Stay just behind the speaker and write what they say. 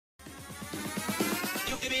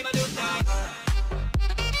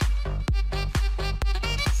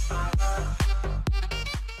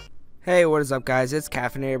Hey, what is up guys, it's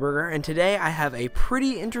Caffeinated Burger, and today I have a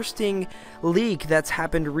pretty interesting leak that's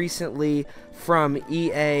happened recently from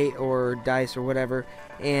EA or DICE or whatever,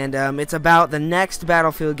 and it's about the next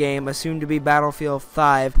Battlefield game, assumed to be Battlefield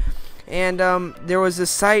 5, and there was a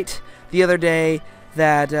site the other day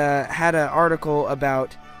that had an article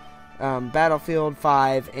about Battlefield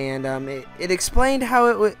 5, and it explained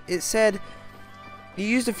how it said, it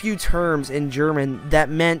used a few terms in German that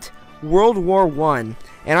meant World War I,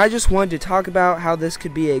 and I just wanted to talk about how this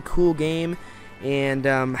could be a cool game and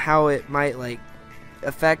how it might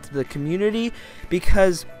affect the community,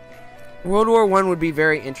 because World War I would be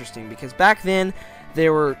very interesting, because back then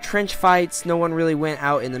there were trench fights. No one really went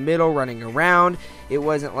out in the middle running around. It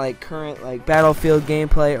wasn't like current Battlefield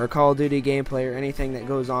gameplay or Call of Duty gameplay or anything that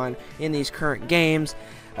goes on in these current games.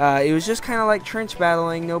 It was just kind of like trench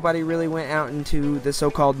battling. Nobody really went out into the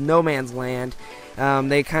so-called no man's land.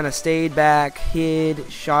 They kind of stayed back, hid,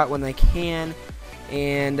 shot when they can,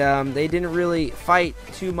 and they didn't really fight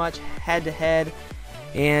too much head-to-head.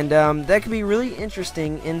 And that could be really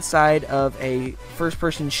interesting inside of a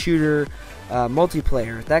first-person shooter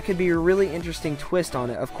multiplayer. That could be a really interesting twist on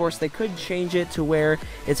it. Of course, they could change it to where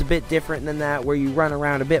it's a bit different than that, where you run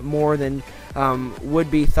around a bit more than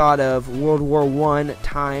would be thought of World War I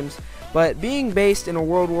times. But being based in a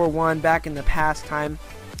World War I back in the past time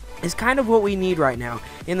is kind of what we need right now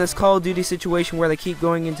in this Call of Duty situation, where they keep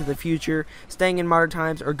going into the future, staying in modern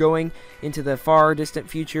times, or going into the far distant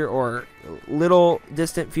future or little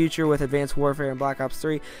distant future with Advanced Warfare and Black Ops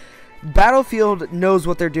 3. Battlefield knows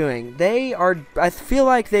what they're doing. I feel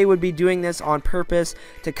like they would be doing this on purpose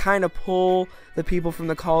to kind of pull the people from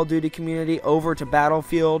the Call of Duty community over to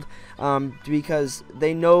Battlefield, because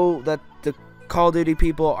they know that the Call of Duty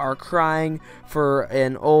people are crying for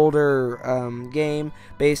an older game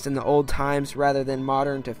based in the old times rather than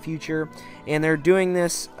modern to future, and they're doing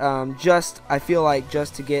this I feel like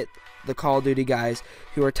just to get the Call of Duty guys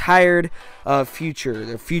who are tired of future.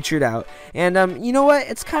 They're futured out, and you know what,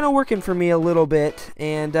 it's kind of working for me a little bit,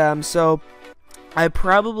 and so I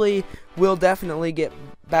probably will definitely get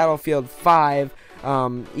Battlefield 5.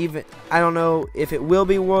 Even I don't know if it will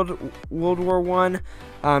be World War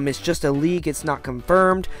I. It's just a leak, it's not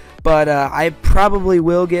confirmed, but I probably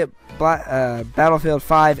will get Battlefield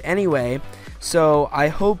 5 anyway. So I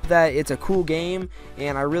hope that it's a cool game,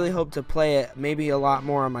 and I really hope to play it maybe a lot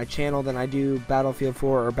more on my channel than I do Battlefield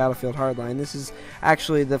 4 or Battlefield Hardline. This is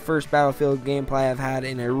actually the first Battlefield gameplay I've had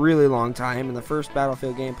in a really long time, and the first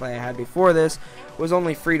Battlefield gameplay I had before this was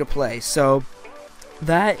only free to play. So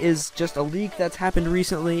that is just a leak that's happened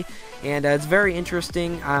recently, and it's very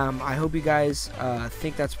interesting. I hope you guys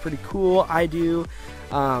think that's pretty cool. I do.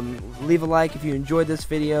 Leave a like if you enjoyed this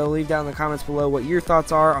video. Leave down in the comments below what your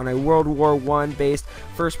thoughts are on a World War I based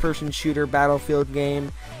first-person shooter Battlefield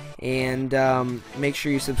game, and make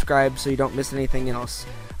sure you subscribe so you don't miss anything else.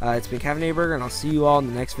 It's been Caffeinated Burger, and I'll see you all in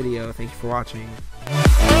the next video. Thank you for watching.